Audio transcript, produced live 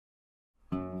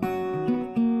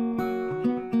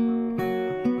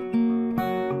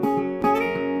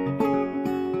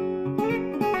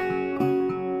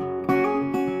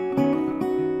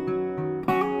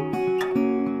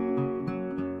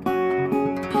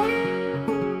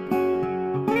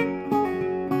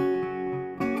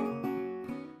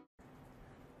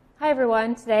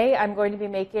everyone. Today I'm going to be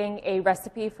making a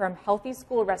recipe from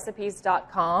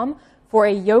healthyschoolrecipes.com for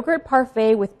a yogurt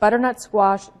parfait with butternut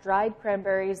squash, dried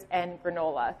cranberries, and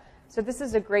granola. So this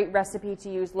is a great recipe to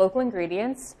use local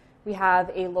ingredients. We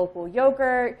have a local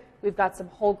yogurt, we've got some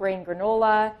whole grain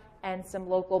granola, and some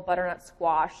local butternut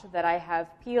squash that I have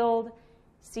peeled,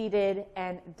 seeded,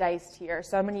 and diced here.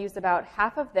 So I'm going to use about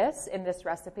half of this in this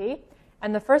recipe.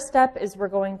 And the first step is we're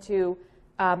going to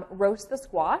roast the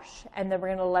squash, and then we're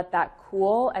going to let that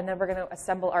cool, and then we're going to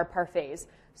assemble our parfaits.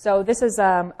 So this is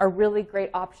a really great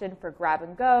option for grab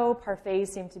and go. Parfaits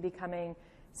seem to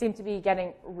be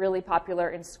getting really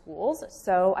popular in schools.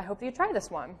 So I hope that you try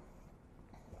this one.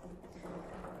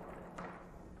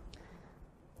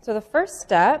 So the first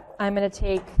step, I'm going to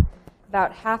take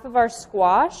about half of our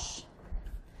squash,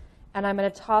 and I'm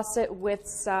going to toss it with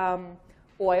some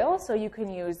oil. So you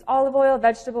can use olive oil,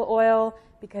 vegetable oil.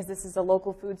 Because this is a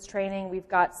local foods training, we've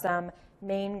got some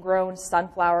Maine-grown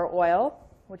sunflower oil,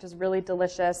 which is really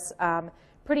delicious,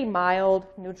 pretty mild,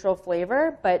 neutral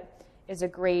flavor, but is a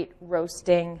great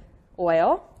roasting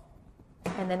oil.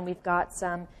 And then we've got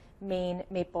some Maine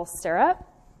maple syrup,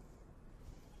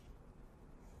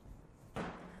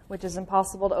 which is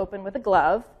impossible to open with a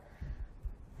glove.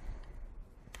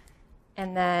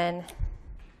 And then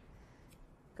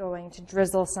going to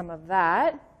drizzle some of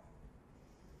that.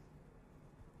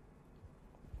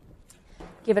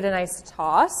 Give it a nice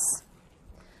toss.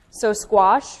 So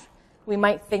squash, we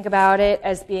might think about it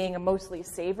as being a mostly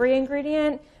savory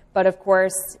ingredient, but of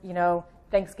course, you know,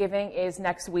 Thanksgiving is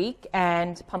next week,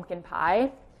 and pumpkin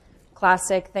pie,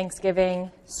 classic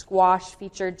Thanksgiving squash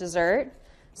featured dessert.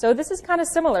 So this is kind of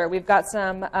similar. We've got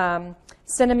some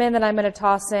cinnamon that I'm going to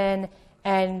toss in,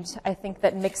 and I think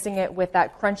that mixing it with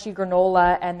that crunchy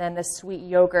granola and then the sweet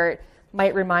yogurt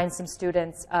might remind some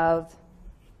students of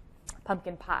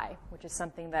pumpkin pie, which is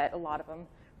something that a lot of them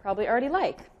probably already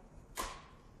like.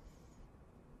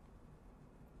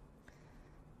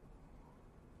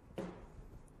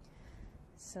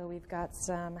 So we've got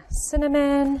some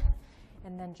cinnamon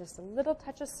and then just a little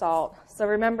touch of salt. So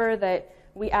remember that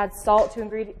we add salt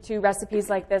to recipes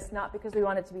like this, not because we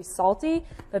want it to be salty,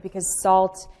 but because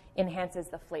salt enhances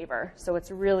the flavor. So it's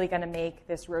really going to make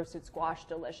this roasted squash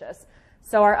delicious.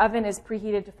 So our oven is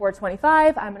preheated to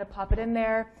 425. I'm going to pop it in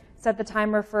there. Set the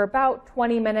timer for about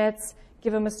 20 minutes,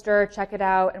 give them a stir, check it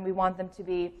out, and we want them to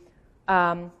be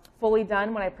fully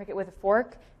done when I prick it with a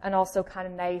fork, and also kind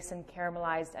of nice and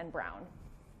caramelized and brown.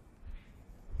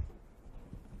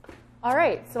 All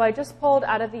right, so I just pulled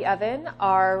out of the oven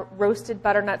our roasted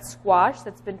butternut squash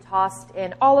that's been tossed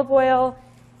in olive oil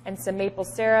and some maple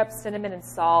syrup, cinnamon, and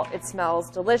salt. It smells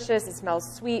delicious, it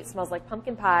smells sweet, it smells like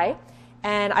pumpkin pie,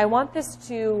 and I want this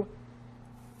to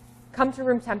come to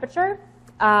room temperature.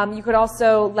 You could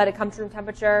also let it come to room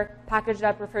temperature, package it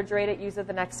up, refrigerate it, use it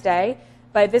the next day.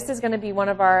 But this is going to be one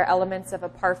of our elements of a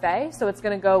parfait. So it's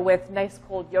going to go with nice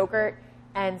cold yogurt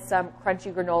and some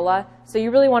crunchy granola. So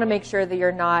you really want to make sure that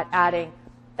you're not adding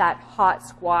that hot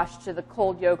squash to the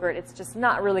cold yogurt. It's just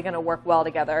not really going to work well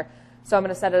together. So I'm going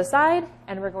to set it aside,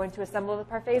 and we're going to assemble the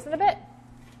parfaits in a bit.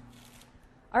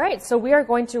 All right, so we are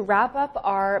going to wrap up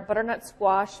our butternut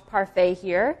squash parfait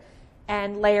here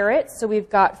and layer it. So we've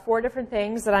got 4 different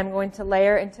things that I'm going to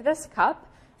layer into this cup.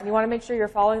 And you want to make sure you're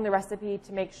following the recipe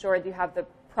to make sure that you have the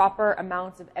proper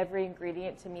amounts of every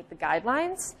ingredient to meet the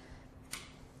guidelines.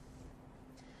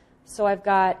 So I've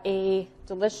got a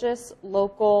delicious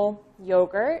local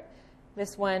yogurt.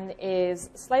 This one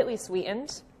is slightly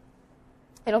sweetened.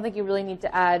 I don't think you really need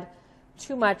to add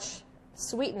too much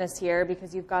sweetness here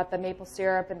because you've got the maple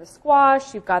syrup and the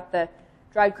squash, you've got the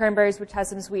dried cranberries, which has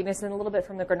some sweetness, and a little bit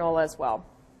from the granola as well.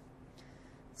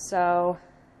 So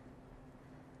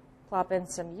plop in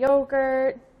some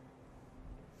yogurt.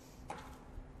 Get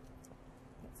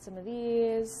some of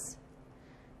these.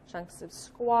 Chunks of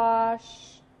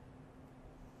squash.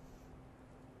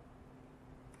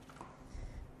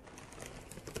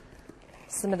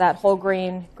 Some of that whole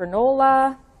grain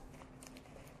granola.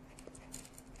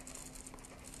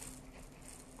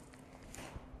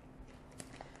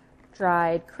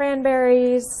 Dried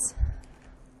cranberries.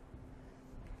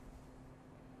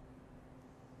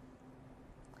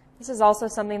 This is also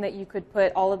something that you could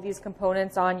put all of these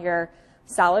components on your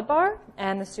salad bar,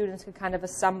 and the students could kind of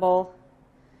assemble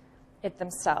it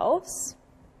themselves.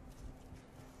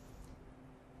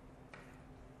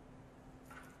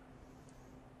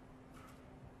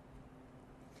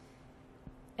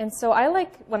 And so I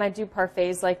like, when I do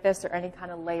parfaits like this or any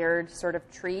kind of layered sort of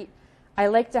treat, I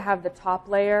like to have the top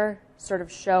layer sort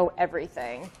of show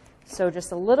everything. So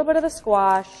just a little bit of the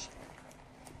squash,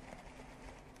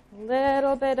 a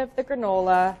little bit of the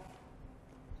granola,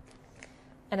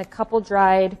 and a couple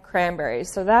dried cranberries.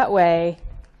 So that way,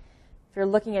 if you're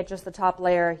looking at just the top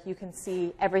layer, you can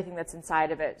see everything that's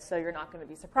inside of it. So you're not going to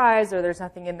be surprised, or there's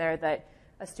nothing in there that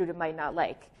a student might not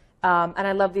like. And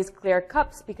I love these clear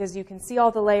cups because you can see all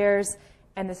the layers,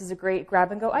 and this is a great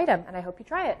grab-and-go item, and I hope you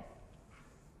try it.